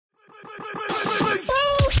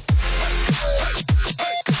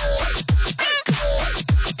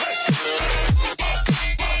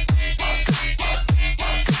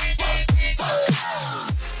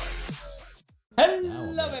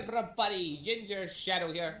Ginger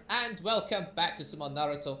Shadow here, and welcome back to some more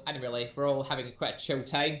Naruto Anime Life. We're all having quite a chill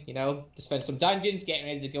time, you know, just found some dungeons, getting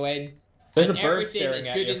ready to go in. There's and a bird everything staring is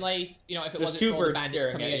at good you. in life, you know, if it There's wasn't two for all the birds bandits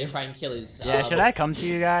staring coming at out you. to try and kill us. Yeah, should I come to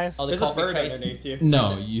you guys? all the There's a coffee bird trays. underneath you.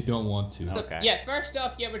 No, you don't want to. Okay. Yeah, first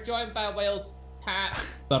off, yeah, we're joined by a wild cat,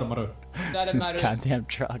 Daramaru. These Daramaru, goddamn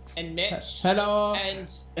trucks. and Mitch. Hello. And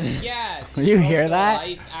yeah, You we're hear also that?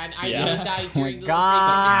 alive, and I Yeah. nearly died Oh my during the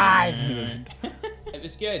god! It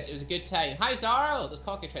was good. It was a good time. Hi, Zaro. There's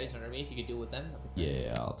cockatrices under me. If you could deal with them.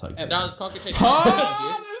 Yeah, I'll take No, it. there's cockatrices.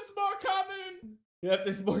 Oh, there's more coming. Yep,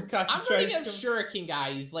 there's more I'm running out of cockatrices. shuriken,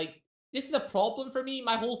 guys. Like, this is a problem for me.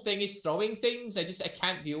 My whole thing is throwing things. I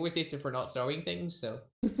can't deal with this if we're not throwing things. So.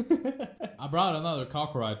 I brought another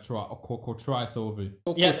cockroach over.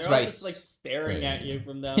 Yeah, they're all Thrice. just like staring at you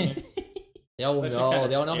from down there. They all Those are know. kinda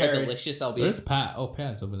They all know how scary. delicious I'll be. Where's Pat? Oh,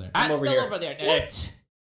 Pat's over there. Pat's over still here. over there. Hey. What?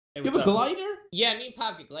 Hey, You have what's a up? glider? Yeah, me and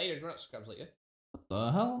Pat get gliders. We're not scrubs like you. What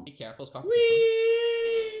the hell? Be careful, it's cockatrice.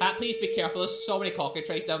 Whee! Pat, please be careful. There's so many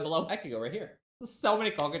cockatrices down below. I could go right here. There's so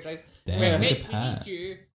many cockatrices. Damn, Wait, look Mitch, at we need Pat.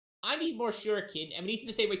 you. I need more shuriken, and we need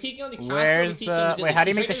to say we're taking on the castle. Where's we're taking on the... Wait, how do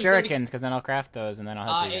you village. make the Right now we're shurikens? Because then I'll craft those and then I'll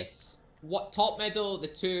help you guys. It's what top middle,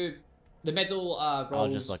 the middle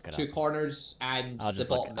rolls, just look it two up. corners, and I'll the just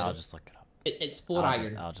bottom look. I'll middle. just look it up. It's 4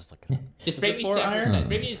 iron. I'll just look it up. Just Is bring it me 4 several iron? sets.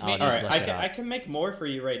 Bring me as I'll many. All just right, look it up. I can make more for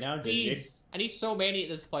you right now, Gigi. Please. I need so many at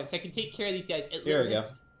this point, because I can take care of these guys. At Here we go.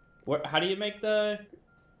 risk. How do you make the?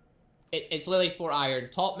 It's literally 4 iron.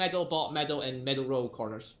 Top middle, bottom middle, and middle row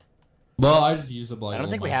corners. Well, I just use the blade. I don't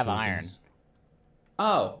think we have iron.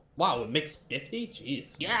 Oh, wow, it makes 50?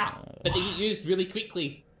 Jeez. Yeah, but they get used really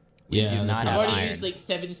quickly. Yeah, do not I've have already iron. used like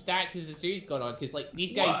 7 stacks as the series gone on, because like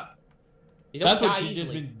these guys, What? they don't That's what die you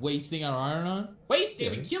just easily. been wasting our iron on? Wasting,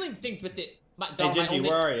 I've Yeah. been killing things with it. Hey, Gingy,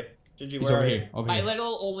 where are you? Gingy, He's where over are you? here. Over My here.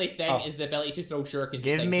 little only thing Oh. is the ability to throw shurikens.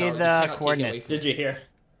 Give and me things, so you the cannot take it away coordinates. from me. Gingy, here.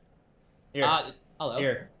 Here. Hello.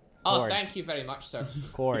 Here. Oh, Cords. thank you very much, sir. You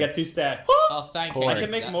Cords. got 2 stacks. Oh, thank you. I Cords.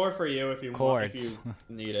 can make more for you if you want, Cords. if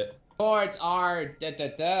you need it. Cords are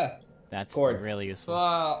da. That's Cords. really useful.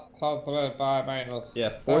 Yeah,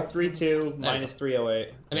 432 minus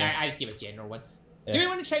 308. I mean, I just give a general one. Yeah. Do we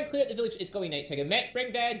want to try and clear out the village? It's going night time. Mitch,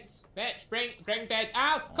 bring beds. Mitch, bring beds.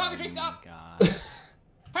 Ow! Cockatrice, Oh stop! my god.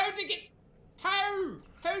 How did it get? How?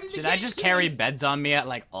 How did it Should get I just to carry me? beds on me at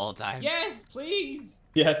like all times? Yes, please.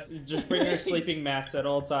 Yes, just bring your sleeping mats at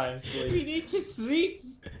all times, We please. need to sleep.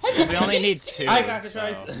 We only need 2. I got to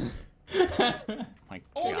try. so- My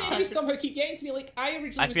All the god. enemies somehow keep getting to me. Like I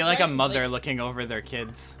originally. I was feel like a fine, mother looking over their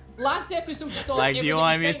kids. Last episode stopped. Like, do you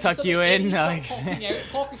want me to tuck you in? Like-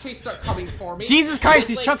 Cockatrice start coming for me. Jesus Christ, It's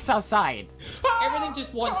these like, trucks outside. Everything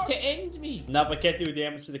just wants to end me. Nope, I can't do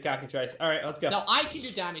damage to the cockatrice. Alright, let's go. Now I can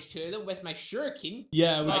do damage to them with my shuriken.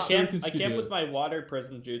 Yeah, we I shurikens I could can't do with it. my water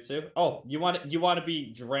prison jutsu. Oh, you want to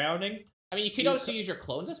be drowning? I mean, you could also use your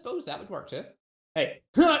clones. I suppose that would work too. Hey,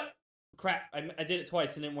 crap! I did it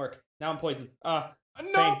twice and it didn't work. Now I'm poisoned. No,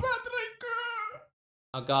 Pain. Patrick!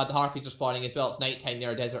 Oh god, the harpies are spawning as well. It's nighttime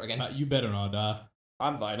near a desert again. You better not die.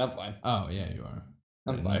 I'm fine. I'm fine. Oh, yeah, you are.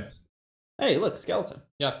 I'm Very fine. nice. Hey, look, skeleton.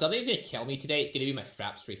 Yeah, if something's gonna kill me today, it's gonna be my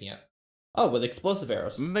fraps freaking out. Oh, with explosive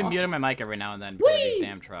arrows. I'm been Awesome. muting my mic every now and then because of these Whee!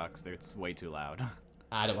 damn trucks. It's way too loud.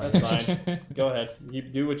 I don't worry. That's fine. Go ahead. You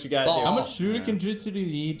do what you gotta Oh. do. How much shuriken jutsu do you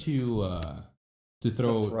need to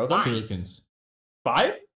throw throw them? shurikens?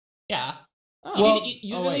 5? Yeah. Oh. Well-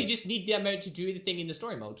 you oh, literally wait. just need the amount to do the thing in the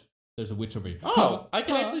story mode. There's a witch over here. Oh, I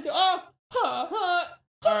can actually do. Oh,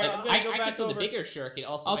 Alright, I'm I gonna go can back throw the over. bigger shuriken.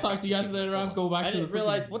 Also, I'll my talk to you fraps guys are later on. cool. Go back I to the didn't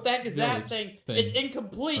realize freaking what the heck is that village thing? thing. It's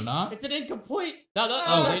incomplete. Or not? It's an incomplete. No,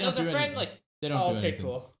 Oh, they those don't are do friendly. anything. They don't Oh, do okay, anything.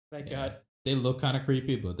 cool. Thank Yeah. God. They look kind of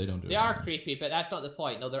creepy, but they don't do They anything. are creepy, but that's not the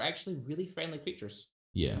point. No, they're actually really friendly creatures.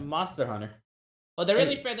 Yeah. Monster Hunter. Well, they're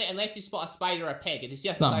really friendly unless they spot a spider or a pig. If they see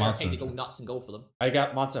a not spider or a Monster pig, they go Hunter. nuts and go for them. I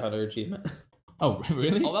got Monster Hunter achievement. Oh,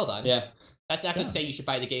 really? Oh, well done. Yeah. That's Yeah. to say you should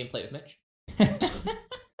buy the game and play it with Mitch.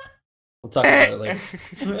 We'll talk about it later.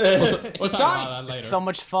 It's a We'll talk sign. about that later. It's so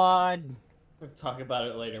much fun. We'll talk about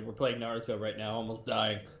it later. We're playing Naruto right now, almost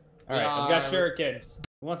dying. We Alright, I've got are- shurikens.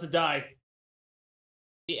 Who wants to die?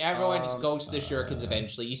 See, everyone just goes to the shurikens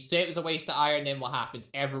eventually. You say it was a waste of iron, then what happens?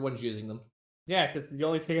 Everyone's using them. Yeah, because it's the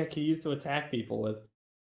only thing I can use to attack people with.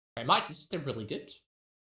 Very much. It's just they're really good.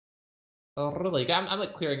 Oh, really good. I'm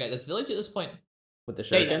like clearing out this village at this point. With the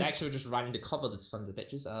They shurikens? actually were just running to cover the sons of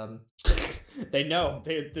bitches. They know.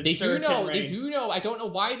 They They do shuriken know. They rain. do know. I don't know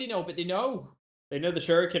why they know, but they know. They know the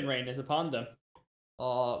shuriken rain is upon them.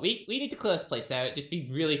 We need to clear this place out. Just be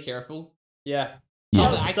really careful. Yeah.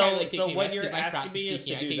 Yeah. Oh, I can't So, really take so any what risks you're 'cause my fraps asking me is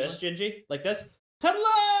speaking to out do this, occasionally. Gingy? Like this?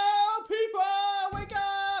 Hello, people! Wake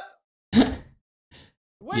up!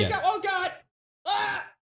 Wake Yes. up! Oh god! Ah!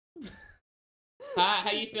 Pat,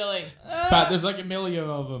 how you feeling? Pat, there's like a million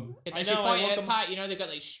of them. If I I should know, I point woke out, him- Pat, you know they've got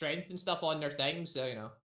like strength and stuff on their things, so you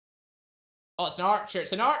know. Oh, it's an archer.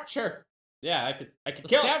 It's an archer. Yeah, I could There's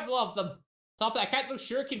kill him. several of them. Stop it! I can't throw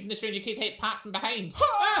shurikens in this range in case I hit Pat from behind.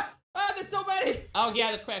 There's so many! Oh yeah,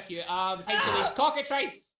 there's quite a few. Time to leave.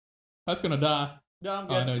 Cockatrice. That's gonna die. No, I'm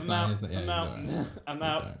good. Oh, no, he's I'm not, out. he's not. Yeah, I'm he's out. alright. I'm He's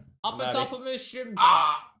out. alright. Up on Ready. top of mushroom.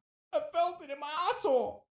 Ah! I felt it in my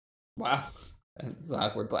asshole. Wow. That's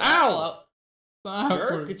awkward, but Ow!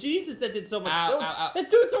 Jerk. Jesus, that did so much Ow, damage. ow, ow. That's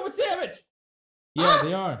doing so much damage! Yeah,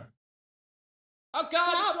 they are. Oh god,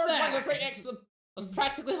 the Stop sword that. flying was right next to them. I was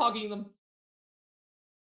practically hugging them.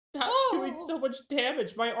 That's Oh. doing so much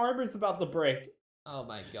damage. My armor's about to break. Oh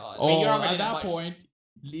my god. Oh, your armor at didn't that much- point,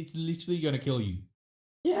 it's literally gonna kill you.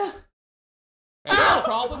 Yeah. Right, no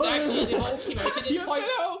problem. Actually, they've all came out at this point.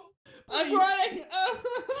 I'm running!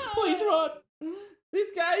 Please run. This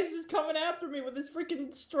guy's just coming after me with his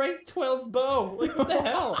freaking strength 12 bow. Like, what the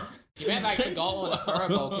hell? You better actually got one with a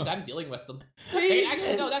fireball because I'm dealing with them. Hey, actually,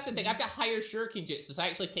 Jesus. no, that's the thing. I've got higher shuriken jutsu, so I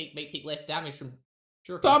actually might take less damage from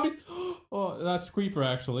shurikens. Zombies. Oh, that's creeper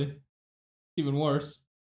actually. Even worse.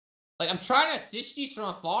 Like, I'm trying to assist you from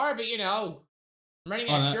afar, but you know, I'm running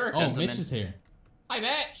out of shuriken. Oh, Gentlemen. Mitch is here. Hi,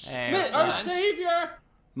 Mitch. Hey, Mitch, what's our up? savior!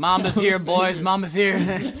 Mama's here, boys. Savior. Mama's here.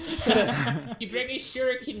 You bring me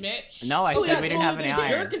shuriken, Mitch. No, I Oh, said yeah, we didn't have any the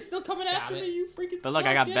jerk irons. is still coming after Damn it. me, you freaking But look,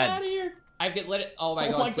 I suck. got Get outta beds. here. I've got lit. Oh my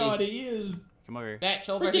Oh god, my god, please. he is. Come over. Mitch,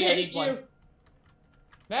 over Freaking here. I hate need one. you.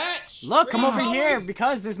 Mitch. Look, come bring over me here forward.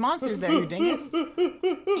 because there's monsters there, you dingus.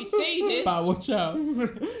 You say this. Pat, watch out.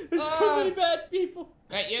 There's so many bad people.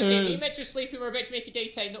 Right, you okay? Me and Mitch are sleeping. We're about to make it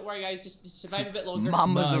daytime. Don't worry, guys. Just survive a bit longer.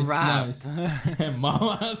 Mama's Nice, arrived.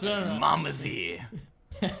 Mama's arrived. Mama's here.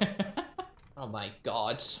 Oh my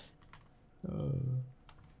god. Uh,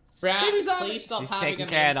 Brad, Baby zombie. please stop She's having taking a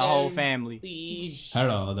care of the whole meltdown. family. Please.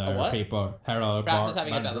 Hello A there, what? people. Hello, Braps Bart. is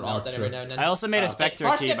having a bit of a Bart meltdown every now and then. I also made a Okay, specter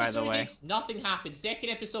First key, by episode the we way. did, nothing happened. Second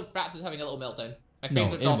episode, Braps is having a little meltdown. My No,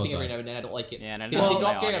 friends are it dropping will every die. now and then. I don't like it. Yeah, and I Because know if Well, they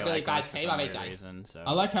my drop during a audio really bad echoes for time, I some might weird die. reason, so.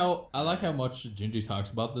 I like how much Gingy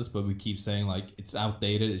talks about this, but we keep saying like it's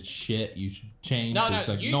outdated, it's shit, you should change. No, but no, it's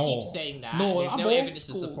like, you no. keep saying that. No, There's I'm no old evidence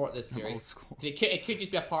to school. support this I'm theory. old school. It could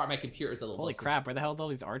just be a part of my computer's a little Holy busted. crap, where the hell did all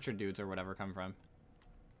these archer dudes or whatever come from?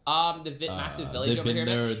 Massive village They've over been here,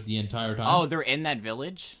 there Mitch. the entire time. Oh, they're in that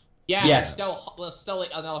village? Yeah, Yeah. there's still like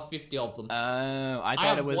another 50 of them. I thought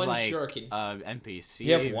have it was one like shuriken. NPC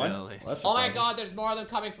You have one? village. That's Oh my fine. god, there's more of them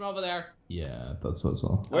coming from over there. Yeah, that's what's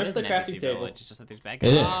all. Oh, it Where's is the an crafting NPC table? village, it's just that there's bad It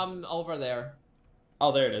guys. is. Over there.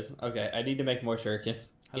 Oh, there it is. Okay, I need to make more shurikens.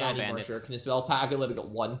 Hello, Yeah, I need bandits. more shuriken as well. Pat, I've literally got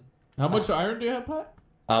one. How much iron do you have, Pat?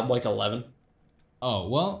 Like 11. Oh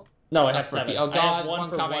well. No, I have That's for 7. oh I god, have there's one one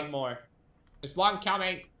for coming. one more. There's one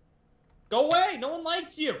coming. Go away! No one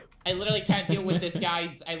likes you! I literally can't deal with this,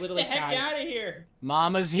 guys. I Get literally the heck can't. out of here!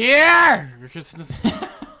 Mama's here!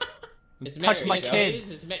 Is Touch Mitch- my is-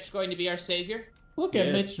 kids. Is Mitch going to be our savior? Look at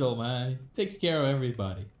Yes. Mitchell, man. He takes care of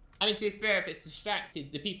everybody. I mean, to be fair, if it's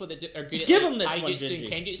distracted, the people that are good Just at give like, him this one, taijutsu and Gingy.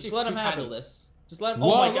 kenjutsu Just let him should have handle it. this. Just let him.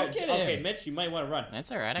 Whoa, Oh my look god. at Okay, him. Mitch, you might want to run.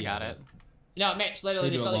 That's alright, I got it. No, Mitch, literally,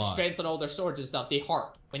 They they've do got a like lot. strength on all their swords and stuff. They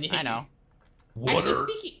hurt when they hit I know. you. Actually,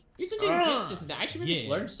 speaking, you're still doing jutsus and that. I should maybe just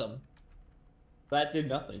Yeah. learn some. That did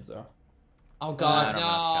nothing, so. Oh I god, don't no.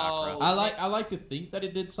 have chakra. I like to think that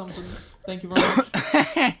it did something. Thank you very much.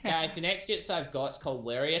 Guys, the next jutsu I've got is called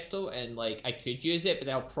Lariato, and like I could use it, but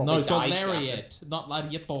then I'll No, probably it's called die straight after. lariat, not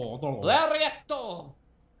lariato. Lariato!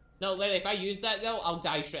 No, literally, if I use that though, I'll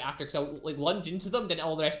die straight after, because I'll like lunge into them, then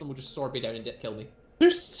all the rest of them will just sword me down and kill me.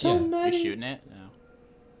 There's so Yeah. You many. shooting it? No.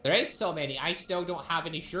 There is so many, I still don't have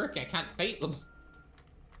any shuriken, I can't fight them.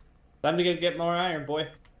 Time to get more iron, boy.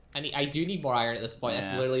 I do need more iron at this point, that's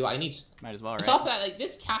Yeah. literally what I need. Might as well, On right? top of that, like,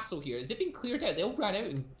 this castle here, has it been cleared out? They all ran out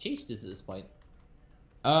and chased us at this point.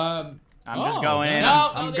 I'm just Oh, going in. man.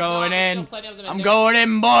 I'm they've going not. There's still in. plenty of them in I'm there. going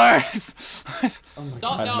in, boys! Oh my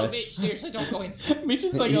Don't, no, god, Mitch, seriously, don't go in. Mitch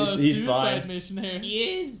is like on a He's suicide fine. mission here. He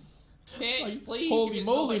is. Mitch, Like, please, holy you've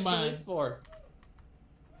got moly, so much man. to live for.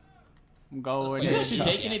 I'm going He's Yeah. actually in.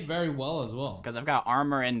 taking it very well as well. Because I've got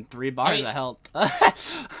armor and 3 bars mean- of health.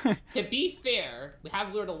 To be fair, we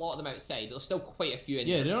have lured a lot of them outside. There's still quite a few in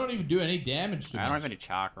Yeah, there. they don't even do any damage to I me. don't have any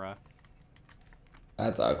chakra.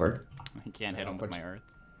 That's awkward. I can't hit him with my earth.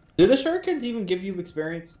 Do the shurikens even give you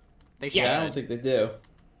experience? They should. Yes. I don't think they do.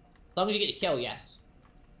 As long as you get the kill, yes.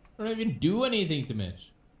 They don't even do anything to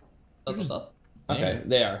Mitch. That's just- stuff. Okay,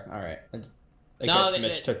 they are. Alright. I No, guess they-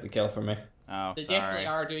 Mitch they- took the kill from me. Oh, They sorry. definitely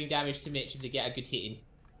are doing damage to Mitch if they get a good hit in.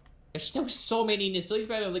 There's still so many in this village,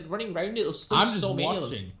 by the way, like running around it. There's still I'm just so many of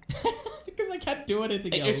them. watching. Because I can't do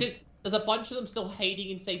anything Like, else. you're just There's a bunch of them still hiding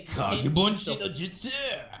inside. Kagebunshi no Jutsu.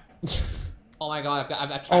 Oh my god,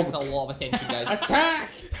 I've attracted a lot of attention, guys. Attack!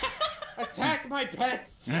 Attack my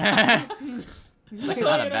pets! It's actually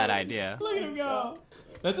not a bad idea. Look at him go.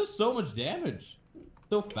 That does so much damage.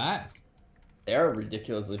 So fast. They are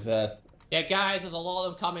ridiculously fast. Yeah, guys, there's a lot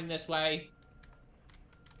of them coming this way.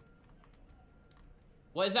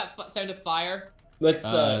 What is that sound of fire? It's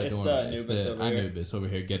the Don't worry, Anubis over here. Anubis over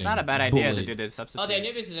here getting. It's not a bad idea to bullied. do the substitute. Oh, the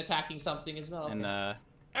Anubis is attacking something as well. In Okay.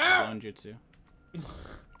 the clone jutsu.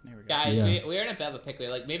 There we go. Guys, Yeah. we're in a bit of a pickle.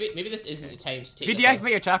 Like maybe this isn't the time to take. If you this out. deactivate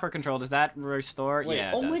your chakra control, does that restore? Wait,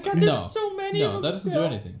 yeah. It oh my does. god, Okay. there's No. so many No, of them that doesn't still.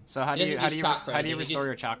 do anything. So how It do you doesn't use chakra, how do you it restore just-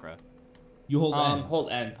 your chakra? You hold N.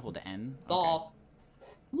 Hold N. Hold the N. Okay. Oh,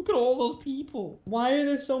 Look at all those people. Why are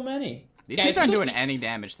there so many? These Guys, dudes aren't so doing we- any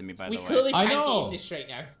damage to me, by we the way. clearly I can't know. game this right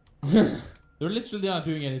now. They're literally not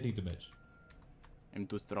doing anything to Mitch. I'm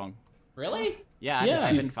too strong. Really? Yeah, Yeah. I've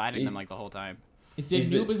been He's- fighting them he's- like the whole time. It's the He's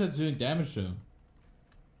been- Anubis that's doing damage to him.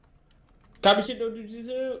 Kabushi no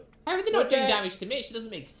Jujutsu. How are they not What's doing that? damage to Mitch? It doesn't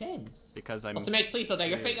make sense. Because I'm. Also, Mitch, please slow down.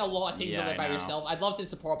 You're fighting a lot of things Yeah, over I by know. yourself. I'd love to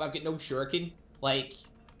support, but I've got no shuriken. Like,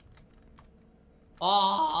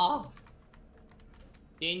 ah,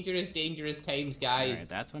 dangerous, dangerous times, guys. Alright,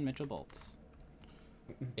 that's when Mitchell bolts.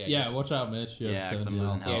 Yeah, watch out, Mitch. You have Yeah, 'cause I'm 70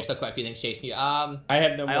 losing health. Yeah, there's still quite a few things chasing you. I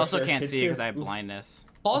have no. I more also can't shurikens see here. because I have blindness.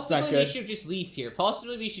 Possibly we good. should just leave here.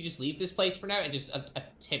 Possibly we should just leave this place for now and just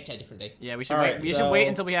attempt a different day. Yeah, we should Alright, wait. We should wait so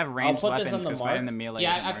until we have ranged put this on weapons the because mark. fighting the melee.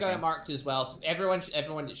 Yeah, isn't I've got it working. marked as well. So everyone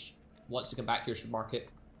that wants to come back here should mark it.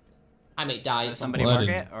 I might die. Does at some somebody point. mark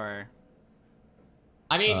Well, it or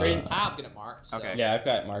I mean, Uh, I'm gonna mark. So. Okay. Yeah, I've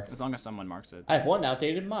got it marked. as long as someone marks it? I have one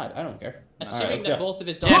outdated mod. I don't care. Assuming Alright, let's that go. both of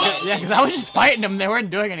his dogs. Yeah, because I was just fighting them. They weren't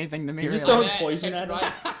doing anything to me. You just really. don't- poison at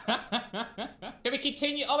him. Can we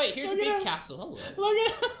continue? Oh wait, here's a Look at big him. castle. Hello. Look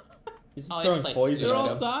at him. He's Oh, just throwing this place. poison They're at all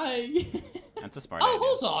him. dying. That's a smart Oh, idea.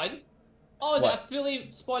 hold on. Oh, is What? it a fully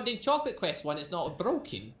spawned in chocolate quest one? It's not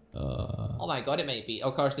broken. Oh my god, it might be.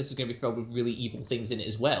 Of course, this is going to be filled with really evil things in it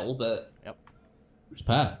as well, but... Where's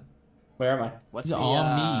Pat? Where am I? What's He's the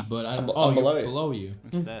on me, but I'm oh, below you're you. below you.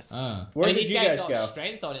 What's this? Where I mean, did these you guys guys got go?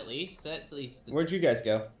 strength on at least, so that's at least Where'd you guys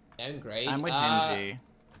go? downgrade. I'm with Gingy.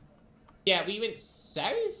 Yeah, we went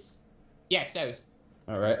south? Yeah, south.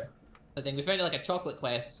 All right. I think we found like a chocolate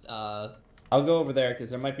quest. I'll go over there because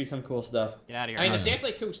there might be some cool stuff. Get out of here. I mean, Hunter. there's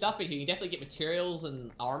definitely cool stuff in here. You can definitely get materials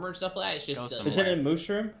and armor and stuff like that. It's just... Go Is somewhere. it in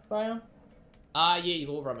mushroom biome? yeah, you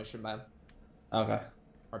go over a mushroom biome. Okay.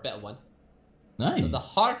 Or a better one. Nice. There's a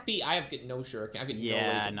heartbeat. I have got no shuriken. I've got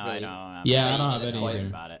Yeah, no no, I really... know. I'm Yeah, sorry I don't at have this any point. either.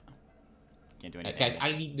 about it. Can't do anything. Guys,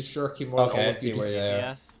 I need the shuriken more Okay, than all I of see you do. where you are.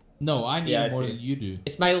 Yes. No, I need Yeah, I it more see. than you do.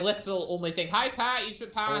 It's my literal only thing. Hi, Pat. You just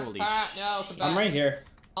went past. Holy Pat, no, come back. I'm right here.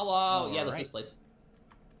 Hello. Yeah, that's Alright. this place.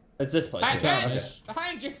 It's this place. Hi, Good job, Pat. Mitch.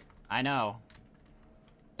 Behind you. I they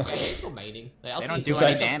Yeah, there's no mining. Like, I'll don't see do some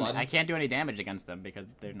any fun. damage. I can't do any damage against them because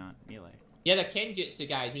they're not melee. Yeah, the Kenjutsu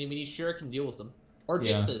guys. We need sure can deal with them. Or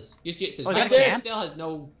Yeah. Jutsus. Use Jutsus. Oh, is My that a deck camp? still has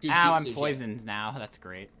no good Ow, jutsus I'm yet. poisoned now. That's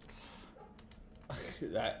great.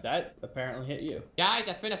 that apparently hit you. Guys,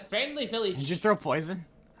 I found a friendly village. Did you throw poison?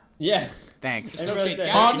 Yeah. Thanks. Hey, No Everybody's shit, there.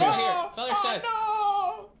 guys. Oh Come no! here. Fell south.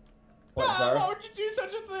 Oh What, no! Zara? Why would you do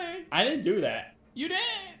such a thing? I didn't do that. You did.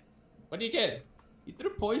 What did you do? You threw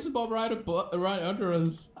a poison bomb right under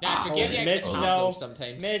us. Nah, forget the Mitch, extra no. combo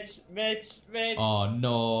sometimes. Mitch. Oh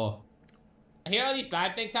no. I hear all these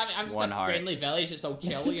bad things happening. I'm just One a heart. friendly village. It's all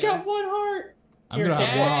chill, He's you know. got one heart. I'm Here, gonna have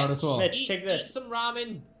take one it. heart as well. Mitch. Eat, take this. Eat some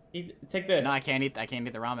ramen. Take this. No, I can't eat. I can't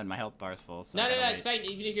eat the ramen. My health bar's full. So No, I no, gotta no, it's wait.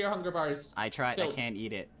 fine. Even if your hunger bars. I tried. I Go. can't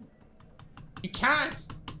eat it. You can't.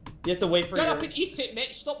 You have to wait for Get your... up and eat it,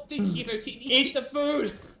 Mitch. Stop thinking about it. Eat the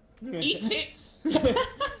food. Eat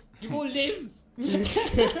it. You will live.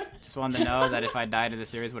 Just wanted to know that if I died in the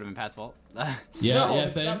series, would have been Pat's fault. Yeah, No, yeah,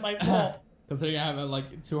 it's same. not my fault. Considering I have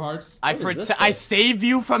like 2 hearts. I What is this I place? save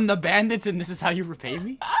you from the bandits, and this is how you repay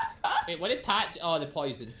me. Wait, what did Pat? Oh, the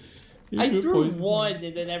poison. I You threw poisoned me. one,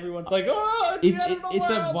 and then everyone's like, "Oh, it's, the end of the it's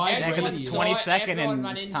a world." wide Yeah, 'cause Everyone it's radius. saw 20 it, second everyone and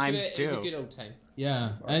ran it's into times it. It was a 2. good old time.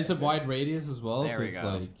 Yeah, and it's a wide radius as well, There so we it's go.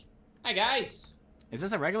 like Hi guys. Is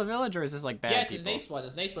this a regular village or is this like bad Yes, it's a people? nice one.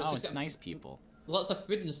 It's a nice one. Oh, just it's got nice people. Lots of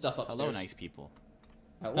food and stuff upstairs. Hello, nice people.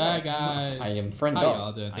 Hello. Hi guys. I am friend How dog.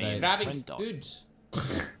 y'all doing I today? am- Grabbing Friend dog. food.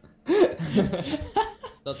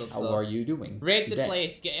 How are you doing? Raid the today?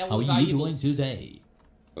 place. Get all How the are you doing valuables. today?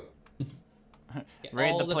 Get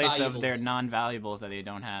Raid all the place of their valuables. non-valuables that they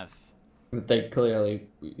don't have. They clearly.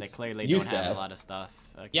 They clearly used don't to have a lot of stuff.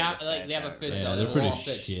 Okay, Yeah, this like, guy's they have a got food- really Yeah, It's they're a pretty lot of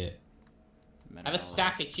fish. shit. I have a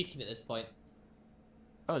stack of minerals. chicken at this point.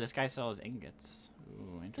 Oh, this guy sells ingots.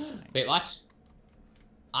 Ooh, interesting. Wait, what?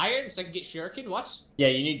 Iron, so I can get shuriken. What? Yeah,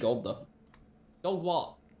 you need gold though. Gold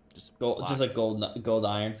what? Just Gold, just like gold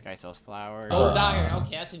iron. This guy sells flowers. Gold iron.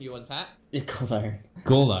 Okay, that's a new one, Pat. Yeah, gold iron.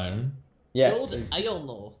 Gold iron. Yes, Gold iron,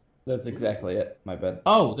 though. that's exactly it. My bad.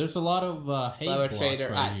 Oh, there's a lot of hay Flower blocks trader.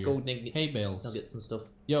 right It's here. gold nuggets. Hay bales. Nuggets and stuff.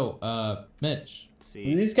 Yo, Mitch.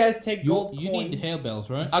 See. These guys take You gold you coins. need hay bales,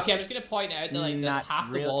 right? Okay, I'm just gonna point out that like Not half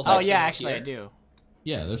really. the walls. Oh actually yeah, up actually here. I do.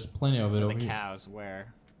 Yeah, there's plenty of it For over the here. cows,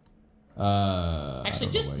 where? I Actually,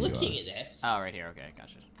 don't know just where you looking are. at this. Oh, right here. Okay,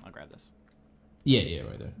 gotcha. I'll grab this. Yeah,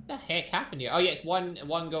 right there. What the heck happened here? Oh yeah, it's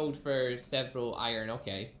one gold for several iron.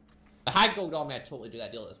 Okay. If I had gold on me, I'd totally do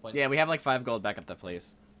that deal at this point. Yeah, we have like 5 gold back at the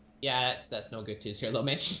place. Yeah, that's no good to us here, little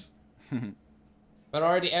Mitch. We're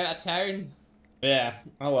already out of town. Yeah.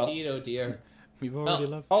 Oh well. Dear, oh dear. We've already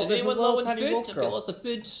left. Oh, Is there's a anyone little low in tiny food? wolf I've got girl. lots of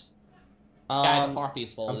food. Guys, the Um,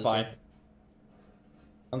 harpy's fault. I'm is fine. It?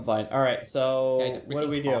 I'm fine. All right. So Guys, the what do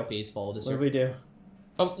we freaking do? harpy's fault. Is What do it? we do?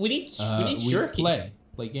 Oh, we need shuriken.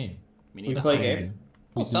 play game. We We need to play hire- game.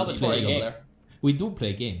 Oh, We do Salvatore's play over game. there. We do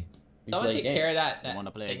play game. We Someone play take game. care of that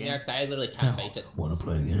wanna play a thing game? there, because I literally can't fight it. Wanna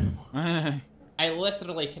play a game? I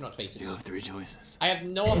literally cannot fight it. You have 3 choices. I have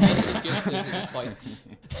no offensive juices at this point.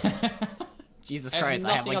 Jesus I have Christ,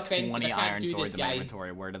 I have nothing like offensive, 20 I can't iron do this, swords in my guys.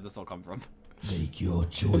 inventory. Where did this all come from? Make your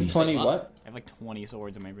With choice. 20 What? what? I have like 20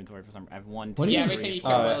 swords in my inventory for some. I have 1, 2, What do you- Yeah, 3, every time you 4,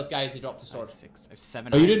 kill Oh, one yeah. of those guys, they drop the sword. 5, 6. I have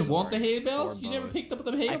 7 Oh, you iron didn't want the swords, hay bales? 4 You never bows. picked up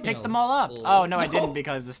the hay bales. I picked them all up. Oh no, I No. didn't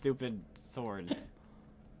because the stupid swords.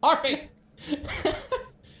 Harpy!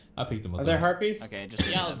 I picked them up. Are there harpies? Okay, just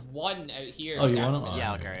Yeah, there's one out here. Oh, you Captain want 'em? Man.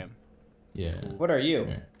 yeah, I'll carry him. Yeah. What are you?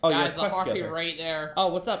 Yeah. Oh, you're a Guys, the quest harpy giver. right there. Oh,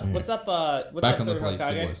 what's up? Yeah. What's up? What's Back up, on the Third place,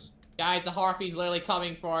 Hokage? it was. Guys, the harpy's literally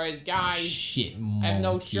coming for us. Guys, Shit, I have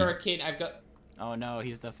no monkey. shuriken. I've got. Oh no,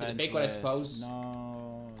 he's defenseless. big one, I suppose.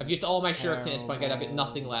 No. I've used all my shuriken at this point, guys. I've got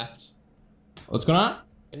nothing terrible. left. What's going on?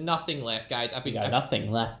 Nothing left, guys. I've We been. got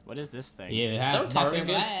nothing left. What is this thing? Yeah, Don't cover him,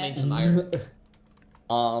 good. Need some iron.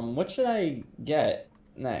 What should I get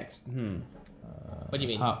next? What do you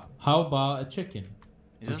mean? How about a chicken?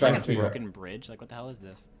 Is I'm this trying like to a figure out. broken bridge? Like what the hell is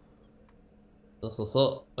this?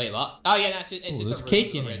 So. Wait, what? Oh yeah, that's just, it's Ooh, just there's a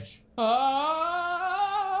cake ruins in of a here. bridge.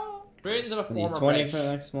 Oh! Ruins of a I need former 20 bridge. for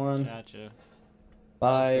the next one. Gotcha.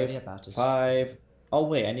 Worry 5. about it. 5. Oh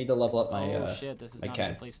wait, I need to level up my. Oh shit, this is I not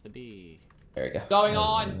can. the place to be. There we go. Going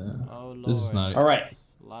on. Oh lord. This is not. All right.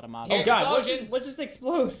 A lot of mobs. Oh Here, god, explosions. what just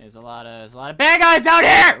explode? There's a lot of bad guys out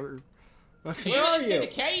here. Where are are you? you? The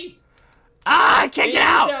cave. Ah, I can't Hey, get who's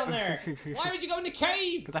out. down there? Why would you go in the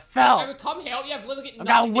cave? Because I I fell. would come help you. I've literally got I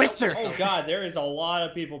got nothing to help Wither. you. Oh god, there is a lot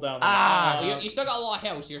of people down there. Ah. Well, you still got a lot of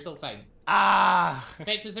health, so you're still fine. Ah,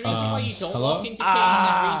 Mitch, there's a reason why you don't hello? walk into caves,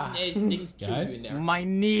 Ah. and the reason is things kill Guys? you in there. my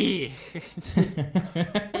knee.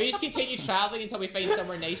 We just continue traveling until we find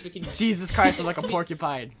somewhere nice we can... Jesus Christ, I'm like a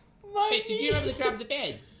porcupine. Mitch, did you remember to grab the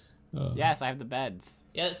beds? Yes, I have the beds.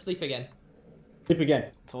 Yeah, let's sleep again. Sleep again.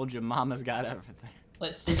 Told you, Mama's got everything.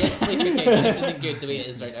 Let's sleep again, 'cause this isn't good the way it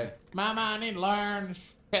is right now. Mama, I need lunch.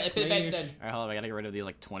 Put the beds Please. down. Alright, hold on, I gotta get rid of these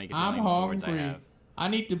like 20 I'm gajillion swords I hungry. have. I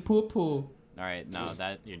need to poo poo. Alright, no,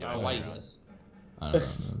 that you're doing. Oh, it why on do you your do own. this? I don't know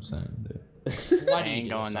what I'm saying, dude. Why I do you ain't do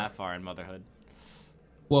going this? that far in motherhood.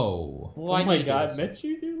 Whoa. Why Oh do my you do god, this? Mitch,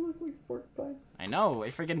 you do look like a porcupine. I know, I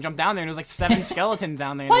freaking jumped down there and there was like 7 skeletons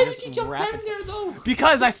down there and Why they did just you jump rapid- down there though?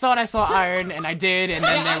 Because I thought I saw iron and I did and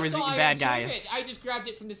then Yeah, there I was saw bad it, guys. I just grabbed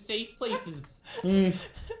it from the safe places. Mm.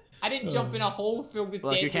 I didn't jump in a hole filled with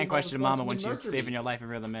Look, you dead can't people question wanting Mama to when she's murder saving me. your life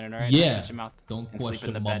every other minute, alright? Yeah. Shut your mouth. Don't And sleep in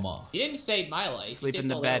question the bed. mama. You didn't save my life. You Sleep saved in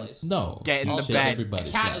the all their bed. lives. No. Get in you the saved bed. I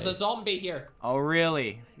everybody's can't. There's a life. zombie here. Oh,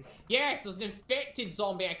 really? Yes, there's an infected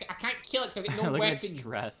zombie. I can't kill it because I've got no Look at weapons. its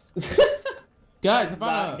dress. Not Oh, Guys, I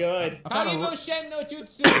found a good. I found a Kamibushen no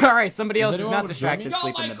jutsu. Alright, somebody Does else who's anyone not wanna join distracted me? Go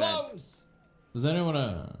sleep in my the bed. clones. Does anyone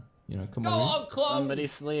come Go over? on clones. Somebody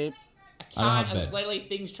sleep. I I don't can't. have There's bed. literally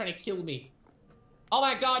things trying to kill me. Oh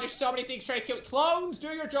my god, there's so many things trying to kill me. Clones, do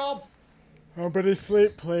your job. Somebody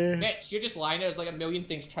sleep, please. Mitch, you're just lying. There's like a million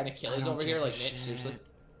things trying to kill I us don't over here. give a Like, Mitch, shit. seriously.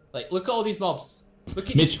 Like, look at all these mobs. Look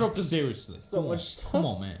at Mitch, this problem. seriously. So come on. much stuff. Come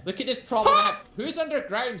on, man. Look at this problem. I have. Who's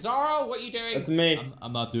underground? Zaro, what are you doing? That's me.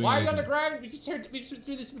 I'm not doing Why are you anything. underground? We just went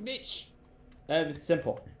through this with Mitch. It's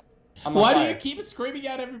simple. I'm on Why do fire. you keep screaming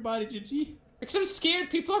at everybody, Gigi? Because I'm scared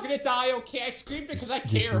people are gonna die. Okay, I screamed because I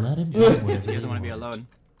care. let him Because he doesn't want to be alone.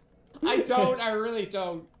 I don't. I really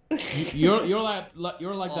don't. You're like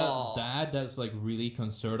Oh. that dad that's like really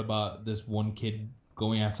concerned about this one kid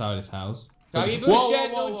going outside his house.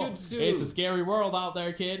 Kamibushen no jutsu. It's a scary world out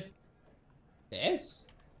there, kid. Yes.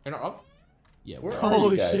 You're not wrong. Yeah. Where well, are you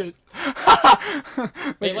Holy guys?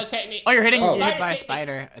 shit. Wait, what's hitting me? Oh, you're hitting Oh. me hit by a Spider's hitting me.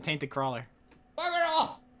 spider. A tainted crawler. Bugger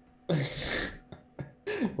off!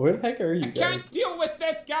 Where the heck are you I guys? can't deal with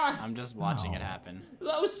this guy. I'm just watching it happen.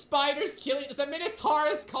 Those spiders killing. There's a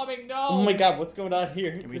Minotaurus coming. No. Oh my god, what's going on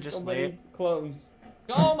here? Can we There's just so many clones.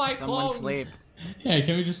 Oh my Someone clones. sleep. Yeah,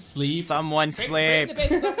 can we just sleep? Someone Bring sleep. the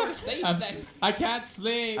base somewhere safe I'm, then. I can't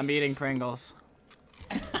sleep. I'm eating Pringles.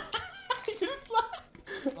 You just slept.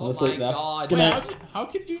 Oh I'll my sleep now. god. Good Wait, night. how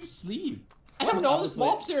could you sleep? I don't know. There's Honestly.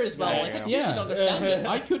 mobs here as well. Yeah, Like, I yeah. seriously Yeah. don't understand it.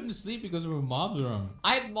 I couldn't sleep because there were mobs around.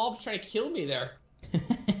 I had mobs trying to kill me there.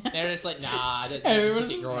 They're just like, nah, Hey,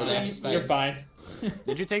 just ignore them. It's fine. You're fine.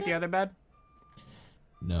 Did you take the other bed?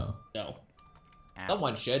 No. No. Ow.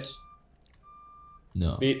 Someone should.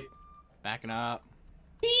 No. Beep. Backing up.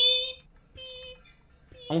 Beep.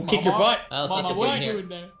 I'm gonna kick your Mama. butt. Well, it's Mama, not what good are in you here.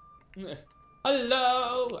 doing there?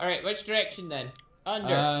 Hello. All right, which direction then?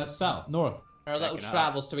 Under. South, north. Our little Backing up.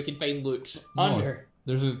 travels till we can find loot. Under.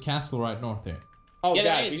 There's a castle right north here. Oh Yeah,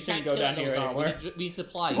 there god, is. we We shouldn't can't go kill down here those all. anymore. We need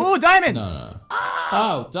supplies. Ooh, No, diamonds! no.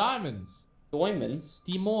 Oh, diamonds. Diamonds.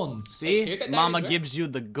 Demons. See? Who got Mama diamonds? gives you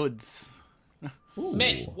the goods. Ooh.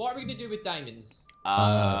 Mitch, what are we gonna do with diamonds?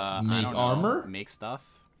 I make don't know. armor? Make stuff.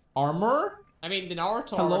 Armor? I mean, the Naruto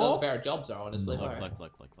Hello? armor does better jobs, are honestly. Look, Alright.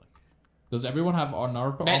 look. Does everyone have our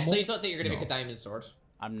Naruto Mitch, armor? please don't think you're gonna No. make a diamond sword.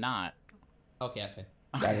 I'm not. Okay, that's fine.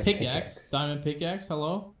 Diamond Pickaxe. Diamond pickaxe.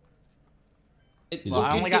 Hello. Well,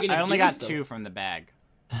 I Who's only gonna got use them? 2 from the bag.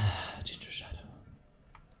 Ginger Shadow.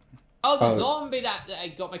 Oh, the Oh. zombie that I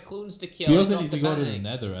got my clones to kill. We I also dropped need to the go to the bag.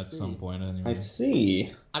 Nether at See. some point anyway. I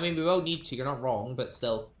see. I mean, we will need to. You're not wrong, but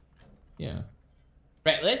still. Yeah.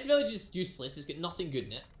 Right, this village is useless. It's got nothing good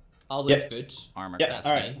in it. All the Yep. food. Armor. Yep. That's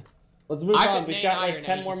alright. fine. Let's move I've on. got We've main got iron, like I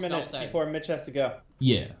 10 need more to minutes smelt out. before Mitch has to go.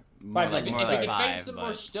 Yeah. More Five like, minutes. more If we like can 5, find some more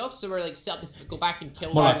but... stuff, so we're like set to go back and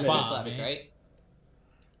kill More more like people, 5, that'd be man. great.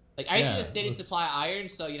 Like I just Yeah, need a steady let's- supply of iron,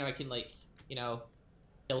 so you know I can like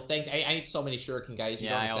kill things. I need so many shuriken guys. You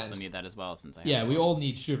Yeah, don't I understand. also need that as well since I have Yeah, we all arms.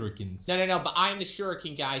 need shurikens. No, but I'm the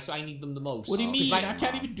shuriken guy, so I need them the most. What do you Oh, mean? right. I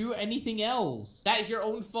can't even do anything else. That is your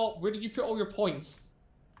own fault. Where did you put all your points?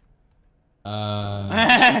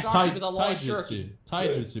 Started Started with a lot of shuriken.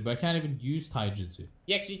 Taijutsu, but I can't even use Taijutsu.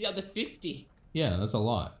 Yeah, because you did the 50. Yeah, that's a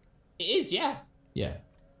lot. It is, yeah. Yeah.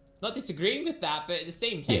 Not disagreeing with that, but at the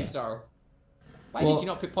same time, Yeah. Zara. Why Well- did you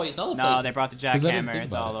not put points in other No, places? they brought the I didn't jackhammer. think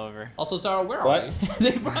It's about all it. over. Also, Zara, where What? are we?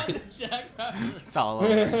 They brought the jackhammer. It's all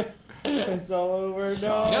over. It's all over. It's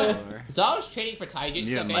No. all You know- over. Zara's training for Taijutsu.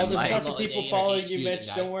 Yeah, so my Oh, there's a life. bunch of people following you, Mitch.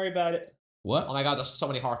 Don't worry about it. What? Oh my god, there's so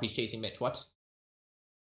many harpies chasing Mitch. What?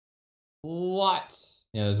 What?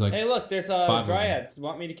 Yeah, there's like. Hey, look, there's Five of them. dryads.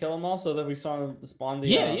 Want me to kill them all so that we spawn the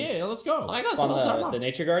Yeah, let's Oh go. my god, spawn someone's Zara. the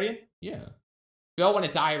nature guardian? Yeah. We all want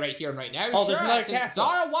to die right here and right now. Oh, sure, there's another that's it. castle.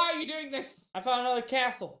 Zara, why are you doing this? I found another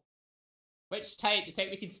castle. Which type? The type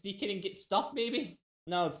we can sneak in and get stuff, maybe?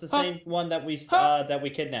 No, it's the Huh. same one that we Huh.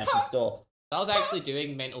 kidnapped and stole. That was actually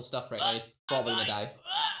doing mental stuff right now. He's probably gonna die.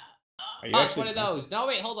 Are you Oh, it's actually one of those. No,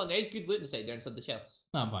 wait, hold on. There's good loot inside there inside the chests.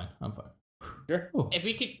 No, I'm fine. I'm fine. Sure. Oh. If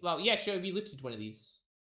we could, well, yeah, sure, we looted one of these.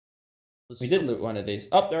 We did loot one of these.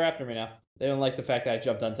 Oh, they're after me now. They don't like the fact that I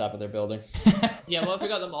jumped on top of their building. Yeah, well, if we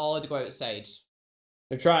got them all to go outside.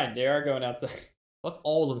 They're trying. They are going outside. What if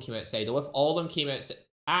all of them came outside? Or what if all of them came outside?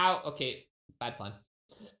 Ow, okay, bad plan.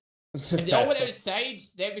 If they all went outside,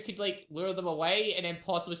 then we could, like, lure them away, and then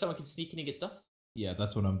possibly someone could sneak in and get stuff. Yeah,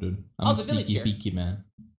 that's what I'm doing. I'm Oh, a the sneaky villager. beaky man.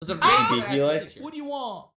 There's a Ah! very Beaky, like? villager. What do you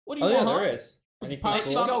want? What do you Oh, yeah, want? there is. Anything Let's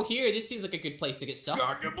Let's cool? just go here. This seems like a good place to get stuff.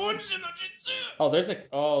 Oh, there's a.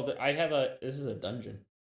 Oh, I have a. This is a dungeon.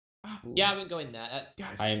 Yeah, I wouldn't go in there. That's.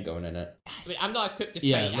 I am going in it. I mean, I'm not equipped to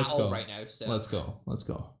Yeah, fight let's at all go. right now, so. Let's go. Let's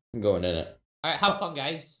go. I'm going in it. Alright, have fun,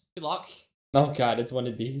 guys. Good luck. Oh god, it's one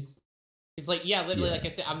of these. It's like, yeah, literally, Yeah. like I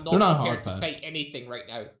said, I'm They're not not prepared hard, to Pat. fight anything right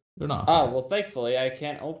now. They're not. Oh well, thankfully I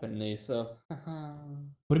can't open these. So. What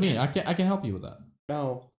do you mean? I can help you with that.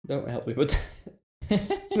 No, don't help me with that. Hi,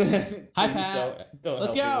 Please Pat. Don't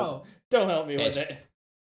Let's help me go. don't help me with Bitch. it.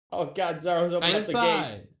 Oh god, Zara's opening I'm up the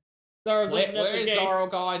inside. gates. Zara's opening up Where the is gates. Zoro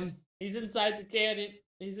gone? He's inside the cannon.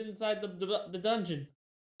 He's inside the dungeon.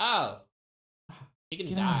 Oh. You can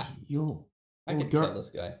Get die. out. You'll. I Oh, can girl- kill this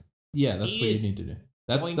guy. Yeah, that's He what you is need to do.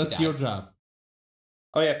 going to That's your die. job.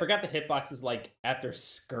 Oh yeah, I forgot the hitbox is like at their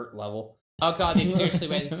skirt level. Oh god, they seriously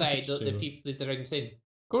went inside. The Sure. people that are insane.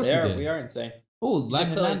 Of course They are, did. we are insane. Oh, He's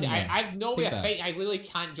Latin a pillar. man. I have no way Take of that. fighting. I literally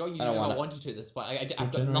can't join you I don't even if I want it. wanted to at this point. I've got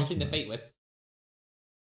Generation nothing to Man. fight with.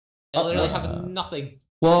 I Oh, literally nice. have nothing.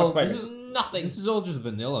 Well, spiders. this is Nothing. this is all just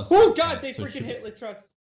vanilla. Oh stuff, god, Pat, they so it freaking should- hit the trucks.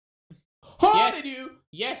 Oh, Yes. they do.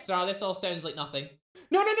 Yes, Zara, this all sounds like nothing.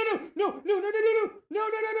 No. Zaro, no,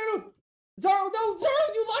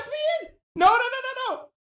 Zaro, you locked me in. No.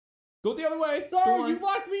 Go the other way. Don't Zaro, worry. you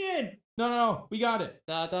locked me in. No. We got it.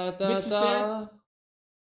 Da da da Mitch is da.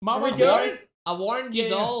 Mama we going? I warned you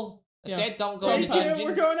Yeah. all. I Yeah. said don't go in the Thank you. dungeon.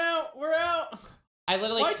 We're going out. We're out. I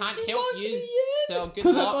literally Why can't did you help lock you. me in? So good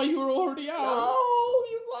Because I luck. thought you were already out. No,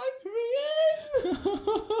 you locked me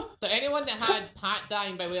in. So anyone that had Pat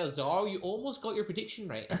dying by way of Zoro, you almost got your prediction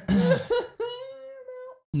right.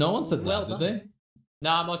 No one said Well that, did done. they?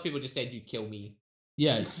 Nah, most people just said you'd kill me.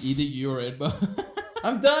 Yeah, either you or Edba.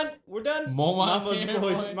 I'm done. We're done. Mama's here,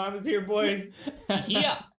 boys. boy. Mama's here, boys.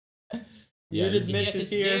 Here. Yeah, Muted this Here Mitch to is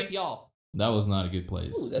here. save y'all. that was not a good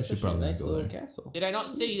place. Ooh, that's we should actually a probably nice go little there. castle. Did I not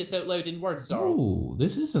say this out loud in words, Zoro? Ooh,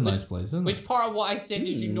 this is a nice place, isn't Which it? part of what I said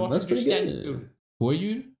did you not That's pretty understand? good. Who are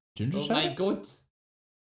you? Ginger Oh my Shadow? god.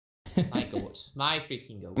 My goat. My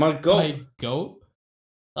freaking goat. My goat. My goat?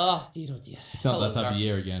 Oh dear, oh dear. It's not Hello, that type sir. of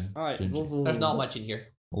year again. All right. Ginger. There's not much in here.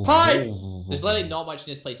 Hi! There's literally not much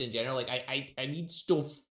in this place in general. Like I need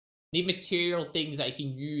stuff. Need material things that I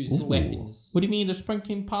can use as Ooh. weapons. What do you mean? There's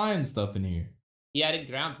pumpkin pie and stuff in here. Yeah, I didn't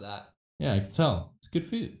grab that. Yeah, I can tell. It's good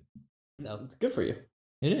food. No. It's good for you.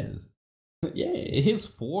 It is. Yay. It hits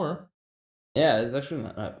 4. Yeah, it's actually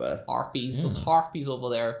not bad. Harpies. Those Yeah. harpies over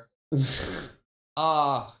there.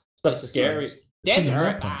 Ah. That's scary. Deserts are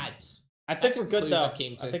American. bad. I think That's we're the good conclusion though. I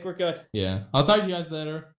came to. I think we're good. Yeah. I'll talk to you guys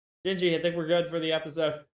later. Gingy, I think we're good for the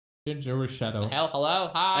episode. Ginger or Shadow. Hell,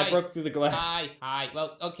 hello, hi. I broke through the glass. Hi.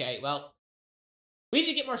 Well, okay, well. We need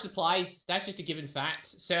to get more supplies. That's just a given fact.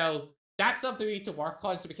 So that's something we need to work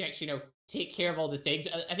on so we can actually, take care of all the things.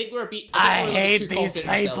 I think we're a bit. I we're a little hate too these confident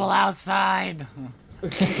in people ourselves. outside.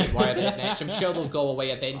 Why that match? I'm sure they'll go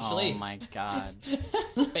away eventually. Oh my god.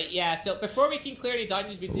 But yeah, so before we can clear any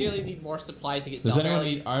dungeons, we really need more supplies to get Does started. anyone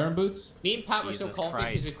Like, need iron boots? me and Pat were so Jesus confident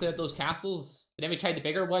because we Christ. cleared those castles, and then we tried the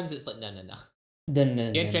bigger ones. It's like no. Then,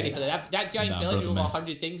 You ain't ready for that. That giant Nah, village with brother, over man.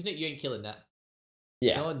 100 things in it. You ain't killing that.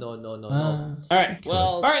 Yeah. No. All right. Well,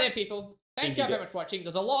 All right then, people. Thank Thank you you. very much for watching.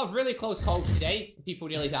 There's a lot of really close calls today. People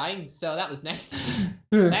nearly dying, so that was nice.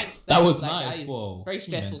 Thanks. That was for that, nice. guys. Whoa. It's a very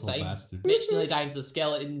stressful mental time. bastard. Mitch nearly dying to the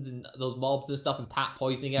skeletons and those mobs and stuff, and Pat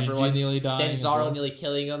poisoning Ginger everyone. nearly dying. Then as Zoro well. nearly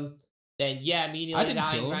killing him. Then yeah, me I nearly didn't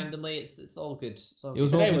dying kill him. randomly. It's all good. It's all It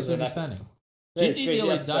was good. all Today was an misunderstanding. Today's Gingy crazy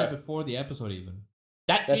nearly episode. died before the episode even.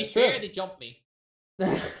 That to be That's fair, true. they jumped me.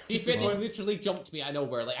 To be fair, they literally jumped me out of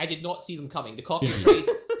nowhere. Like I did not see them coming. The cockroach Gingy. guys,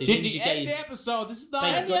 the Gingy, Gingy end guys. the episode. This is not.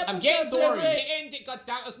 Like, End the I'm getting episode, sorry. Gingy. End it,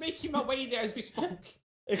 goddammit. I was making my way there as we spoke.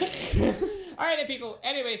 Alright then, people.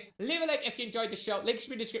 Anyway, leave a like if you enjoyed the show. Links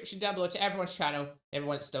in the description down below to everyone's channel.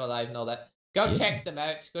 Everyone that's still alive and all that. Go Yeah. check them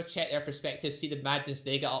out. Go check their perspectives. See the madness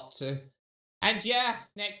they get up to. And yeah,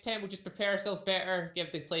 next time we'll just prepare ourselves better.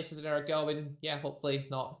 Give the places that are going. Yeah, hopefully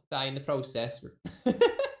not die in the process.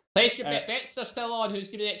 Place your bets are still on. Who's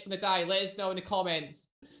going to be the next one to die? Let us know in the comments.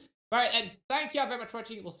 Alright, and thank you all very much for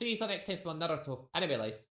watching. We'll see you all next time for Naruto Anime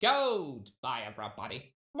Life. Goodbye,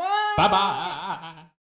 everybody. Bye. Bye bye.